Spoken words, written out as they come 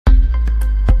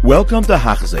Welcome to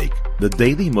Hachzik, the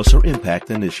Daily Musar Impact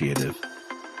Initiative.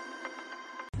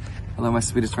 Hello, my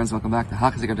sweetest friends. Welcome back to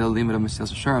Hachzik, our daily limit of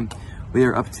Mesilas Yesharim. We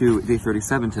are up to day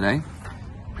 37 today.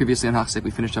 Previously on Hachzik,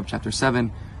 we finished up chapter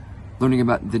 7, learning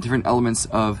about the different elements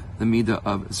of the Midah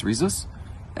of Zrizus.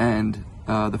 And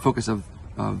the focus of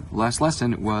last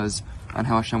lesson was on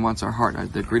how Hashem wants our heart.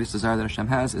 The greatest desire that Hashem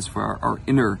has is for our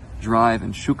inner drive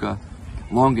and shuka,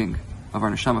 longing of our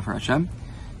neshama for Hashem.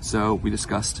 So we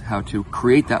discussed how to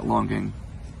create that longing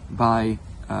by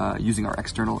using our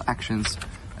external actions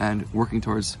and working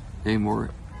towards a more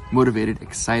motivated,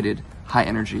 excited, high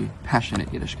energy,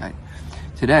 passionate Yiddishkeit.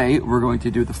 Today we're going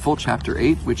to do the full chapter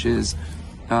 8, which is,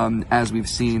 as we've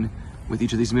seen with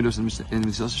each of these midos in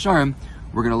Mesilas Yesharim,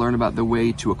 we're going to learn about the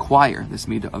way to acquire this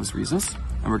midah of Zrizus,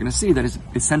 and we're going to see that it's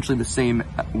essentially the same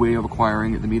way of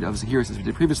acquiring the midah of Zehirus as we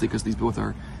did previously, because these both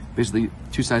are basically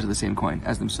two sides of the same coin,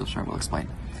 as the Mesilas Yesharim will explain.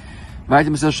 Right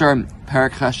to Mesilas Yesharim,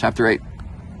 Parak Ches, chapter 8.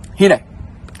 Hine,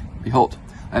 behold,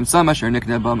 I am some asher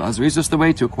niknebam Zrizus, the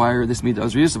way to acquire this midah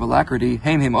of Zrizus of alacrity.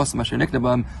 Heim osam asher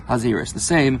niknebam Zehirus, the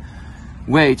same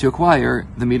way to acquire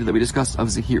the midah that we discussed of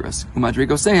Zehirus.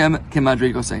 Umadrigosehem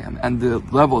kimadrigosehem, and the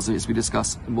levels, as we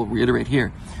discussed, and we'll reiterate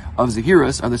here, of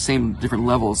Zehirus are the same different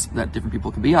levels that different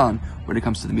people can be on when it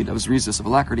comes to the midah of Zrizus of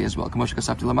alacrity as well. Kamosh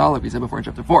kasapti lamala, we said before in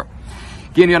chapter 4.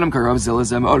 They're very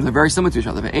similar to each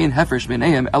other.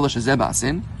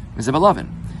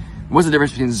 What's the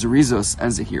difference between Zrizus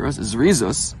and Zehirus?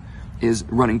 Zrizus is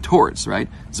running towards, right?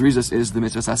 Zrizus is the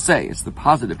mitzvahs aseh. It's the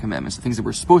positive commandments, the things that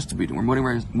we're supposed to be doing.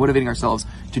 We're motivating ourselves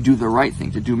to do the right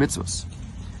thing, to do mitzvahs.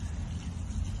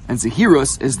 And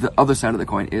Zehirus is the other side of the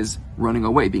coin, is running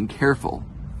away, being careful,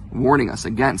 warning us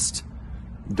against.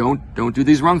 Don't do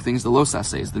these wrong things, the los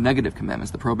asehs, the negative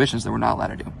commandments, the prohibitions that we're not allowed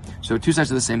to do. So two sides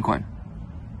of the same coin.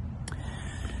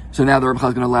 So now the Rebbe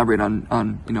is going to elaborate on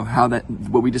how that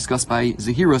what we discussed by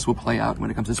Zehirus will play out when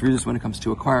it comes to Zrizus, when it comes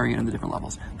to acquiring it in the different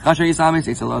levels.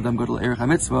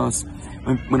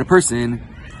 When a person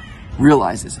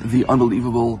realizes the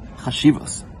unbelievable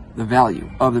chashivos, the value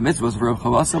of the mitzvahs,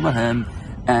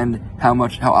 and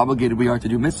how obligated we are to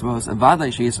do mitzvahs,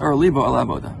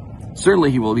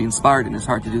 certainly he will be inspired in his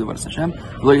heart to do the Avodas Hashem,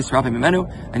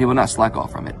 and he will not slack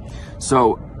off from it.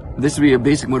 So this would be a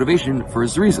basic motivation for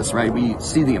Zrizus, right? We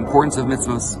see the importance of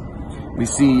mitzvahs. We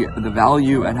see the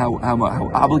value and how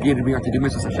obligated we are to do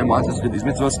mitzvahs. Hashem wants us to do these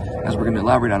mitzvahs, as we're going to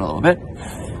elaborate on a little bit.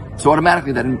 So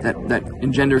automatically that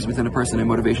engenders within a person a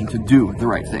motivation to do the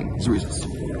right thing, Zrizus,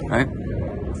 right?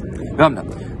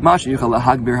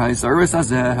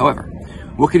 However,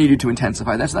 what can you do to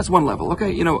intensify that? So that's one level.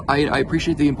 Okay, I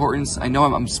appreciate the importance. I know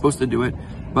I'm supposed to do it,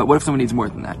 but what if someone needs more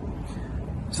than that?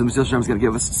 So Mesilas Yesharim is going to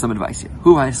give us some advice here.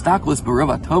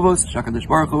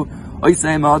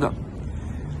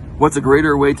 What's a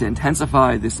greater way to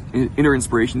intensify this inner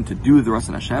inspiration to do the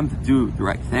Ratzon Hashem, to do the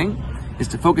right thing, is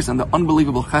to focus on the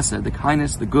unbelievable chesed, the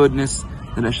kindness, the goodness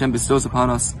that Hashem bestows upon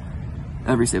us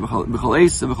every day,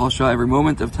 every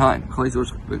moment of time.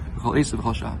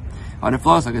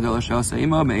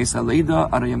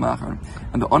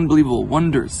 And the unbelievable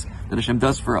wonders that Hashem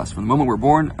does for us from the moment we're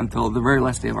born until the very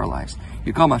last day of our lives.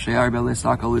 The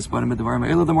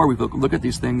more we look at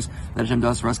these things that Hashem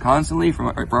does for us constantly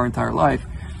for our entire life,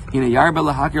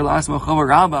 it'll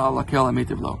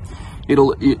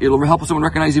help someone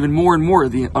recognize even more and more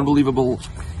the unbelievable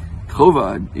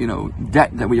chova,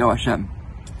 debt that we owe Hashem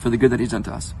for the good that He's done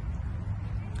to us.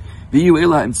 So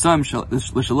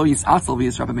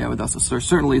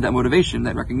certainly that motivation,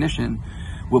 that recognition,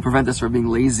 will prevent us from being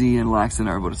lazy and lax in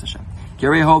our avodas Hashem.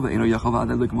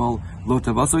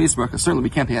 Certainly we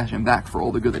can't pay Hashem back for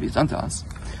all the good that He's done to us.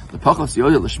 It's supposed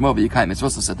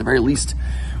to, at the very least,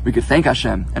 we could thank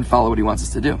Hashem and follow what He wants us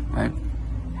to do, right?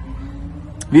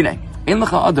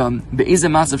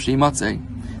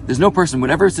 There's no person,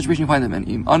 whatever situation you find them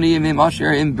in,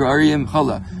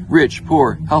 rich,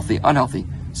 poor, healthy, unhealthy,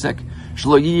 sick,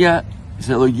 who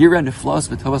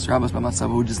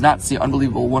does not see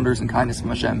unbelievable wonders and kindness from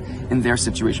Hashem in their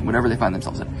situation, whatever they find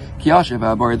themselves in.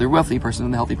 They're wealthy person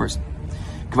and the healthy person.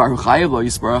 So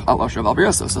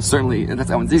certainly, that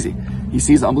one's easy. He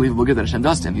sees the unbelievable good that Hashem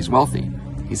does to him. He's wealthy.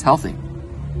 He's healthy.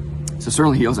 So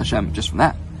certainly he owes Hashem just from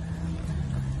that.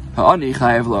 So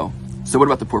what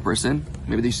about the poor person?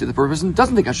 Maybe you see the poor person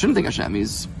shouldn't think Hashem.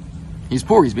 He's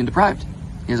poor. He's been deprived.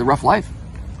 He has a rough life.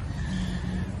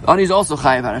 And he's also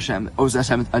chayav at Hashem, owes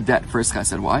Hashem a debt for his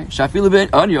chesed. Why?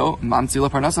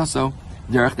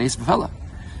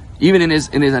 Even in his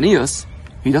aniyus,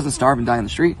 he doesn't starve and die on the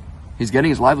street. He's getting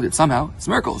his livelihood somehow. It's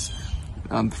miracles.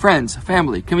 Friends,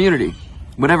 family, community,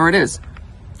 whatever it is.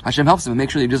 Hashem helps him and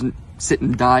makes sure that he doesn't sit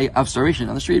and die of starvation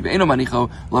on the street.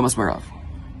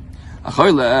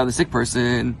 The sick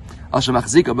person,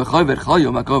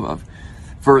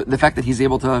 for the fact that he's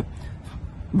able to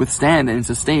withstand and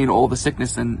sustain all the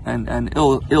sickness and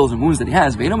ills and wounds that he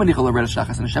has, and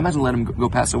Hashem hasn't let him go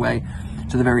pass away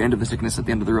to the very end of the sickness at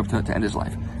the end of the rope to end his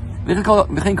life. It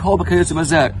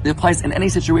applies in any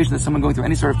situation that someone going through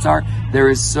any sort of tsar. There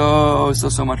is so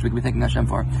much we can be thanking Hashem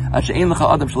for.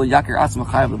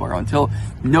 Until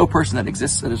no person that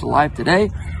exists that is alive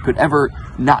today could ever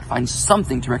not find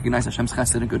something to recognize Hashem's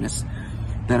chesed and goodness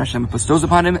that Hashem bestows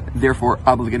upon him, therefore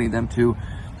obligating them to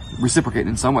reciprocate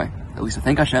in some way. At least to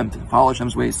thank Hashem, to follow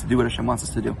Hashem's ways, to do what Hashem wants us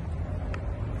to do.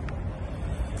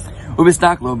 When a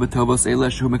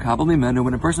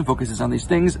person focuses on these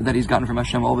things that he's gotten from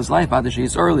Hashem all of his life,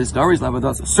 certainly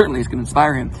it's going to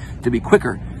inspire him to be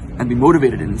quicker and be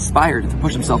motivated and inspired to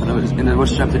push himself into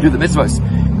Hashem to do the mitzvahs.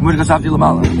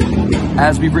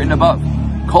 As we've written above,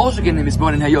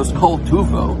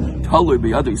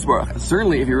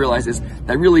 certainly if he realizes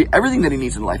that really everything that he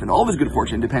needs in life and all of his good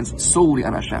fortune depends solely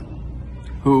on Hashem,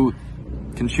 who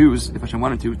can choose, if Hashem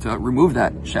wanted to remove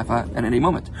that shefa at any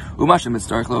moment.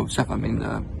 Shefa mean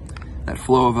that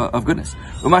flow of goodness.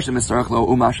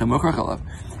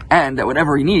 And that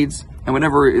whatever he needs and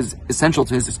whatever is essential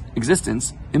to his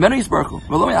existence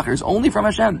is only from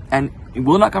Hashem and it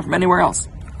will not come from anywhere else.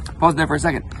 Pause there for a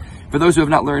second. For those who have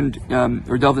not learned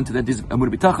or delved into the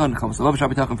Amud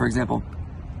B'Tachon, for example,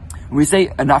 when we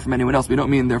say not from anyone else, we don't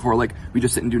mean therefore like we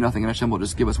just sit and do nothing and Hashem will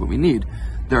just give us what we need.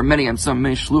 There are many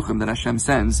shluchim that Hashem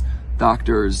sends,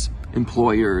 doctors,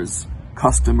 employers,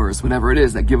 customers, whatever it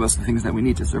is, that give us the things that we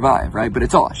need to survive, right? But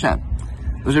it's all Hashem.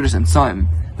 Those are just tzim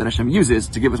that Hashem uses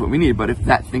to give us what we need. But if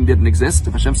that thing didn't exist,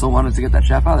 if Hashem still wanted to get that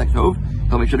shefa, that tov,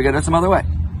 he'll make sure to get it some other way.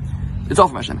 It's all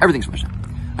from Hashem. Everything's from Hashem.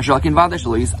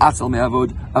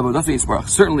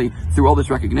 Certainly, through all this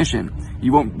recognition,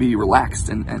 you won't be relaxed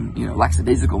and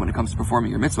lackadaisical when it comes to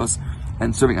performing your mitzvahs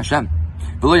and serving Hashem.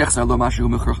 So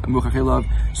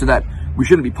that we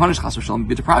shouldn't be punished, chas v'shalom,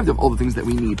 be deprived of all the things that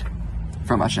we need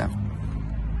from Hashem.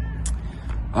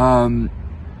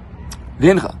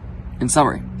 In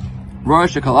summary, now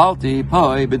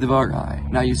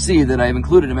you see that I have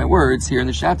included in my words here in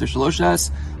the chapter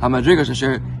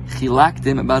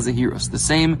the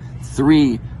same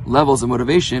 3 levels of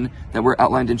motivation that were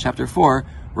outlined in chapter 4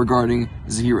 regarding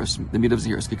zehirus, the midah of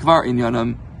zehirus.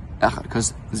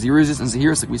 Because zehirus and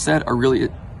zehirus, like we said, are really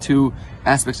 2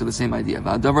 aspects of the same idea.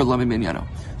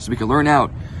 So we can learn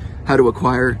out how to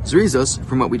acquire zehirus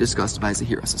from what we discussed by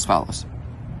zehirus as follows.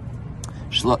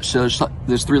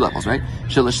 There's 3 levels, right?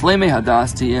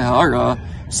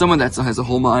 Someone that has a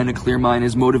whole mind, a clear mind,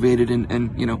 is motivated and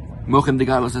mochem de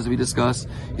galos, as we discussed.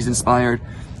 He's inspired.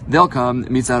 They'll come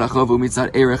mitzad achovu,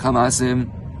 mitzad erech hamasim.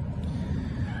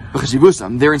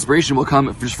 Their inspiration will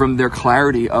come just from their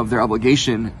clarity of their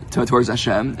obligation towards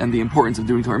Hashem and the importance of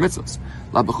doing Torah mitzvahs.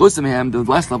 The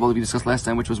last level that we discussed last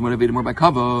time, which was motivated more by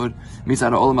kavod,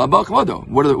 mitzad olam haba kavodo.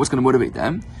 What's going to motivate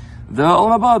them? The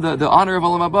olam haba, the honor of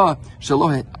olam haba.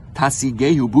 Shaloh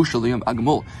tasigehu bushaliyam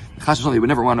agmul. They would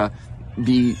never want to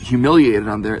be humiliated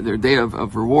on their day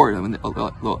of reward when they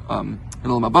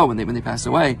pass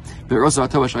away. When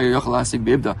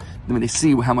they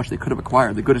see how much they could have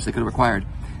acquired, the goodness they could have acquired,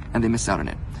 and they miss out on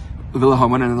it. And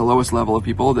the lowest level of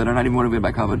people that are not even motivated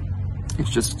by kavod, it's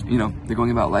just they're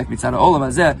going about life.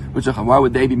 Why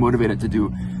would they be motivated to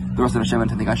do the rest of Hashem and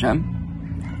to thank Hashem?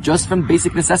 Just from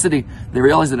basic necessity, they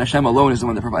realize that Hashem alone is the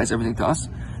one that provides everything to us.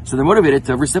 So they're motivated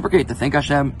to reciprocate, to thank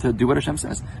Hashem, to do what Hashem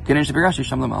says.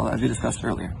 As we discussed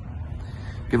earlier.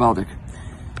 Givaldik.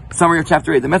 Summary of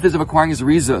chapter 8. The methods of acquiring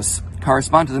zerizus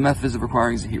correspond to the methods of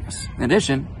acquiring zehirus. In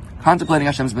addition, contemplating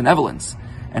Hashem's benevolence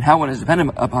and how one is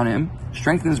dependent upon Him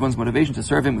strengthens one's motivation to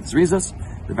serve Him with zerizus.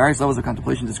 The various levels of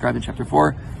contemplation described in chapter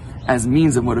 4 as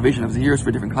means of motivation of zehirus for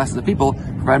different classes of people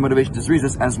provide motivation to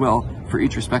zerizus as well for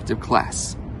each respective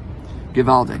class.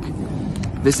 Givaldik.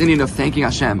 This Indian of thanking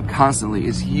Hashem constantly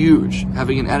is huge.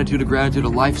 Having an attitude of gratitude, a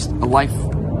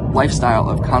lifestyle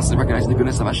of constantly recognizing the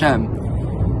goodness of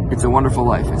Hashem. It's a wonderful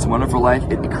life. It's a wonderful life.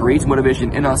 It creates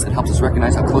motivation in us. It helps us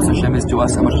recognize how close Hashem is to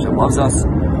us, how much Hashem loves us.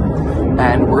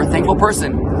 And we're a thankful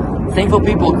person. Thankful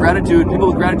people, people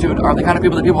with gratitude are the kind of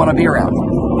people that people want to be around.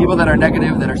 People that are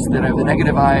negative, that have the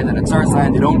negative eye, that are tsar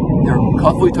sign, they're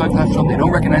kafui toiv Hashem, they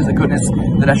don't recognize the goodness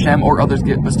that Hashem or others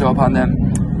bestow upon them.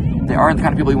 They aren't the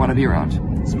kind of people you want to be around.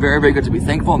 It's very, very good to be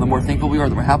thankful, and the more thankful we are,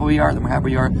 the more happy we are, the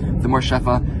more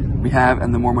shefa we have,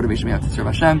 and the more motivation we have to serve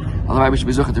Hashem. Otherwise, we should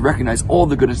be zuchah to recognize all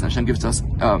the goodness that Hashem gives to us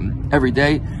every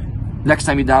day. Next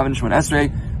time you daven Shemon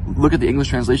Esrei, look at the English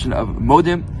translation of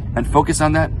Modim and focus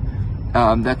on that.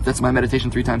 That's my meditation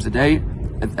 3 times a day,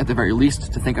 at the very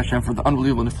least, to thank Hashem for the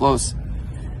unbelievable niflos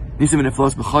nisim and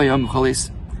flows b'choyam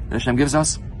b'cholis that Hashem gives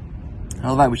us.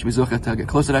 Halavai, we should be zocheh to get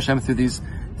closer to Hashem through this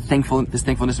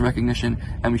thankfulness and recognition,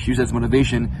 and we should use that as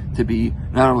motivation to be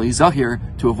not only zahir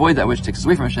to avoid that which takes us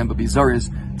away from Hashem, but be zariz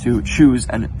to choose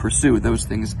and pursue those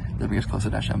things that bring us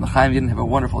closer to Hashem. Chaim, have a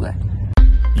wonderful day.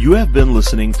 You have been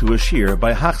listening to a shir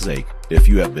by Hachzeik. If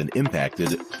you have been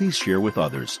impacted, please share with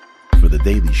others. For the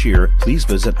daily shir, please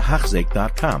visit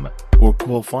Hachzeik.com or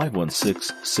call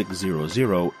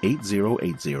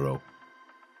 516-600-8080.